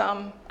to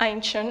some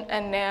ancient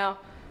and now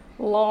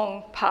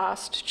long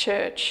past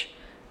church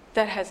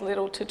that has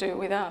little to do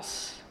with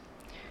us,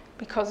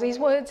 because these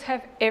words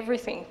have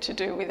everything to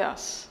do with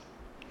us.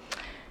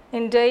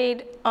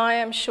 Indeed, I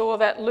am sure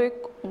that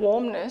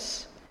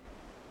lukewarmness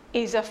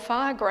is a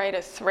far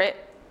greater threat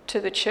to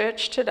the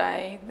church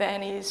today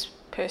than is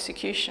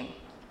persecution.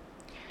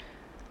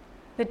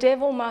 The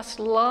devil must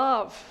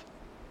love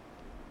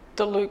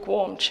the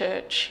lukewarm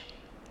church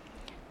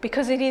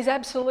because it is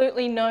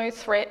absolutely no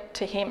threat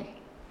to him.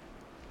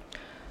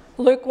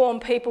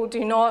 Lukewarm people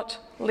do not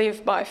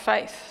live by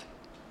faith.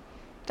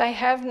 They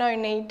have no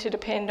need to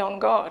depend on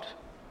God.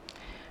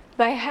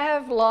 They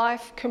have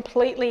life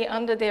completely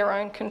under their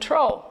own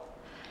control.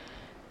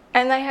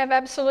 And they have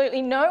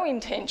absolutely no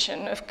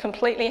intention of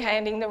completely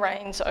handing the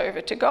reins over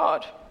to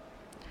God.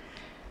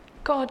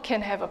 God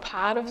can have a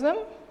part of them,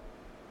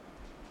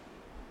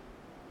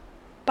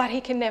 but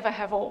he can never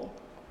have all.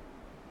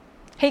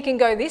 He can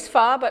go this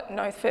far, but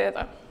no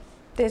further.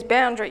 There's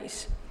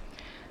boundaries.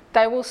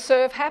 They will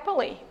serve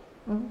happily,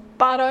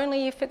 but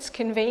only if it's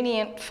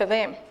convenient for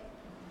them.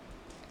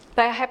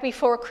 They are happy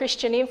for a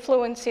Christian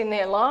influence in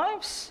their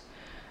lives,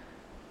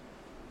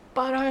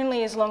 but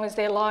only as long as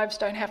their lives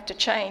don't have to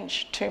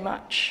change too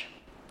much.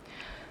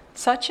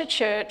 Such a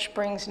church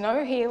brings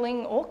no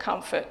healing or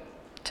comfort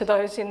to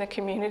those in the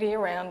community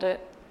around it,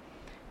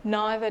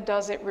 neither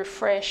does it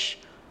refresh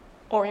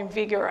or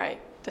invigorate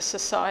the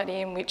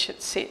society in which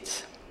it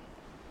sits.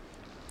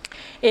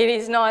 It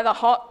is neither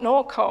hot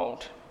nor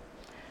cold,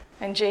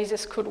 and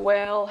Jesus could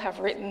well have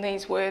written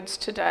these words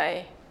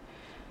today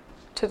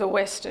to the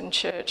Western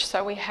church,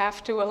 so we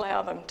have to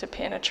allow them to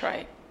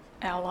penetrate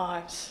our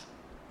lives.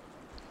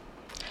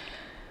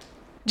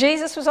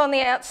 Jesus was on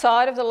the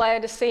outside of the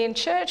Laodicean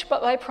church,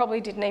 but they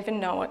probably didn't even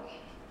know it.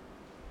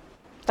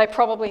 They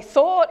probably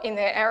thought in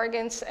their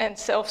arrogance and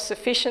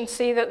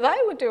self-sufficiency that they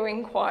were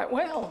doing quite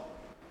well.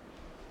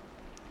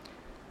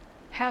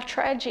 How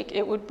tragic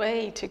it would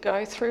be to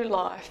go through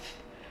life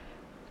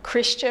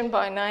Christian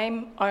by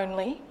name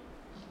only,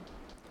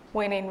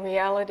 when in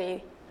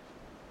reality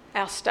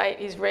our state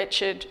is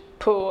wretched,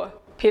 poor,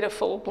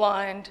 pitiful,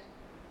 blind,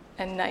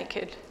 and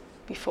naked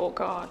before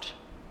God.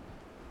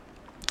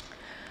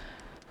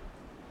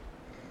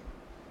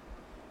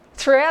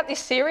 Throughout this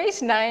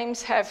series,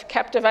 names have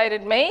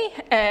captivated me,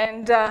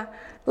 and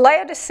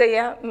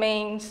Laodicea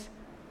means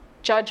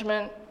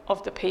judgment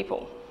of the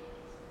people.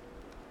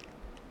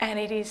 And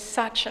it is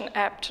such an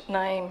apt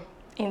name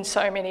in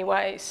so many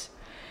ways.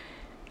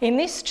 In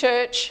this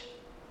church,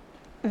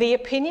 the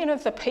opinion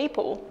of the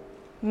people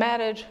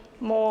mattered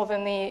more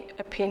than the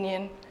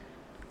opinion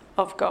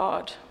of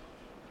God.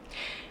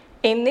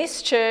 In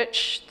this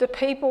church, the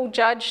people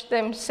judged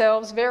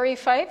themselves very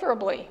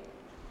favourably,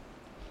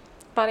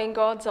 but in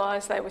God's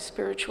eyes they were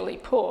spiritually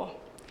poor.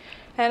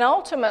 And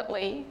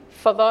ultimately,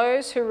 for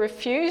those who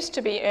refused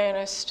to be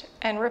earnest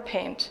and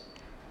repent,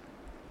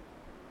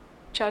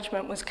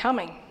 judgment was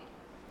coming,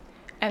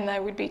 and they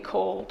would be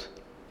called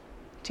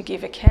to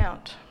give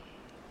account.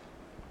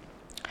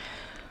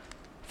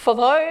 For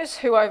those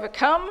who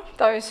overcome,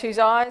 those whose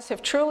eyes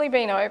have truly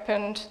been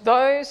opened,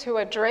 those who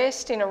are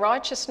dressed in a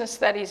righteousness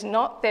that is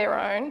not their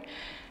own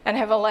and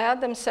have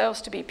allowed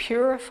themselves to be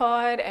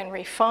purified and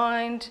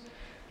refined,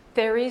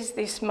 there is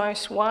this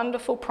most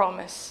wonderful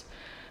promise.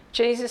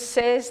 Jesus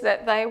says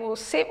that they will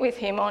sit with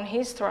him on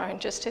his throne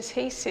just as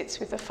he sits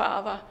with the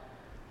Father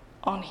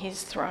on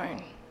his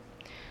throne.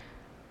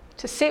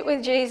 To sit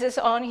with Jesus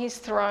on his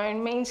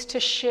throne means to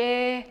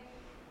share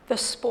the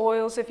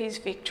spoils of his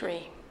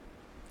victory,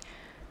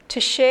 to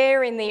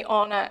share in the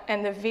honour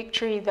and the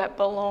victory that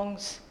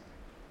belongs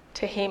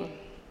to him.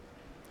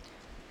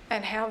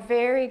 And how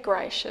very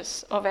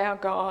gracious of our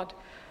God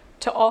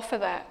to offer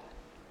that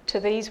to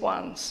these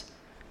ones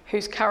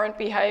whose current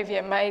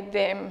behaviour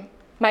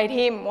made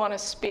him want to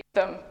spit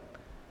them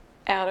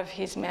out of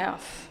his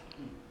mouth.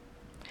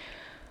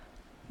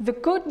 The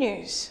good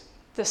news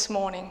this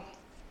morning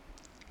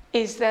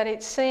is that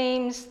it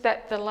seems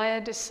that the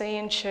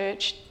Laodicean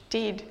church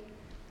did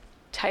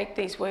take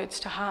these words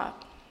to heart.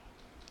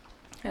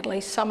 At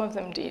least some of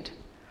them did.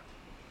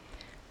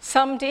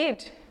 Some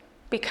did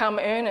become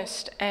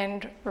earnest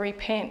and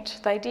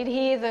repent. They did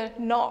hear the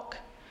knock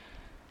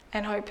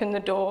and open the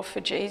door for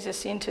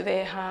Jesus into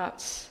their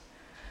hearts.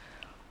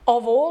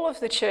 Of all of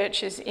the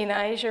churches in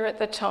Asia at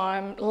the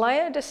time,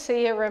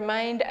 Laodicea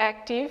remained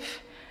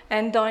active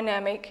and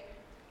dynamic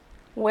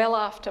well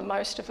after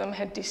most of them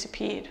had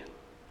disappeared.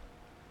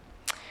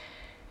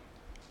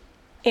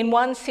 In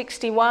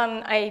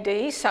 161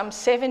 AD, some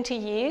 70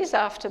 years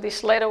after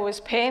this letter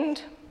was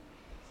penned,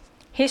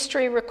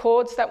 history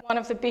records that one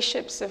of the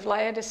bishops of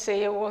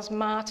Laodicea was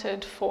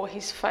martyred for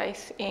his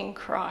faith in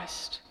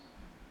Christ.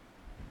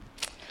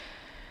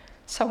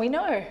 So we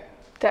know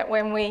that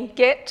when we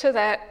get to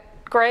that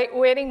great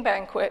wedding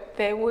banquet,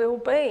 there will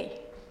be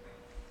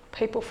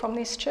people from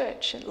this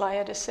church at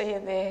Laodicea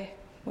there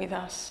with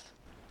us.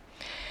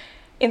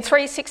 In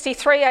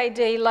 363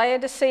 AD,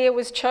 Laodicea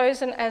was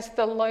chosen as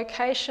the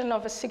location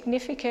of a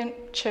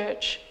significant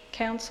church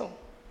council.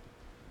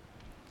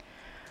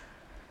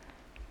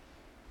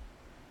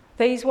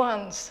 These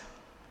ones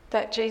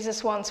that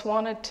Jesus once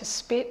wanted to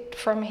spit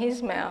from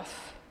his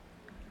mouth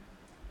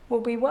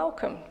will be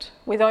welcomed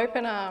with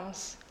open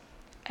arms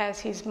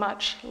as his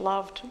much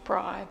loved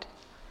bride,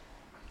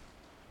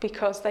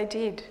 because they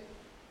did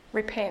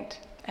repent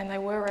and they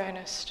were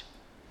earnest.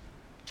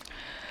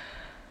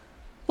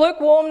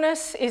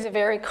 Lukewarmness is a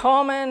very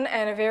common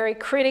and a very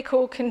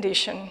critical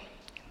condition,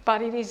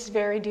 but it is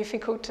very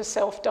difficult to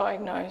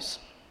self-diagnose.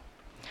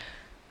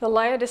 The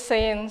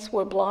Laodiceans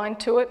were blind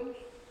to it,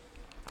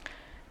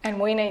 and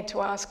we need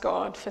to ask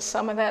God for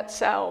some of that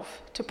salve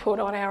to put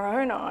on our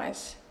own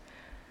eyes,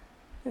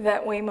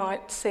 that we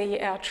might see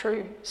our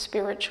true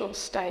spiritual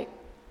state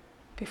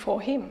before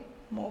him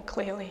more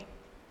clearly.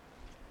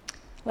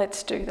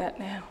 Let's do that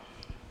now.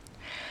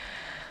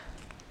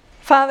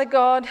 Father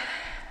God,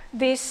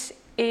 this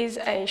is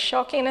a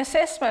shocking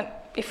assessment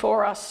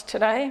before us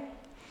today.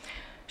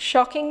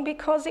 Shocking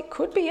because it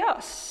could be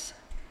us.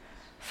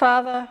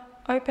 Father,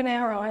 open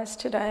our eyes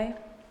today.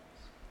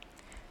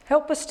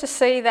 Help us to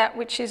see that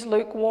which is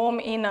lukewarm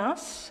in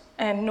us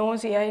and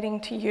nauseating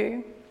to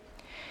you.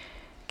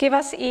 Give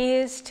us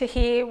ears to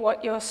hear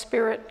what your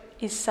Spirit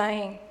is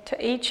saying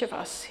to each of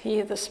us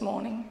here this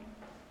morning.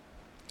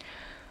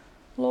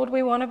 Lord,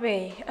 we want to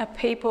be a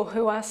people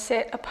who are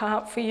set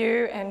apart for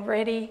you and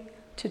ready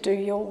to do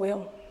your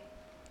will.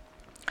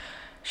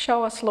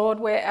 Show us, Lord,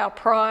 where our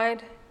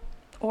pride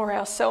or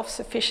our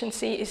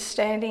self-sufficiency is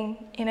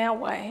standing in our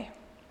way.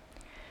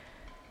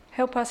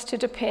 Help us to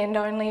depend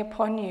only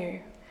upon you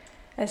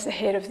as the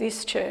head of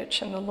this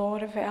church and the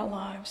Lord of our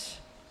lives.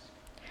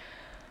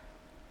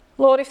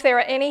 Lord, if there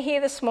are any here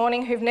this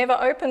morning who've never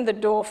opened the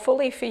door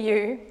fully for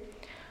you,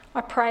 I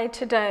pray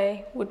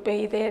today would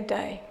be their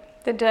day,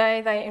 the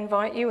day they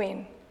invite you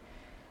in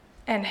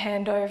and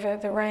hand over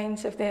the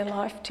reins of their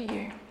life to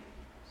you.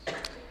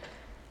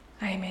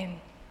 Amen.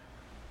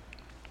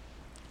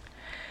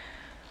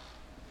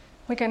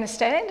 We're going to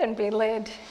stand and be led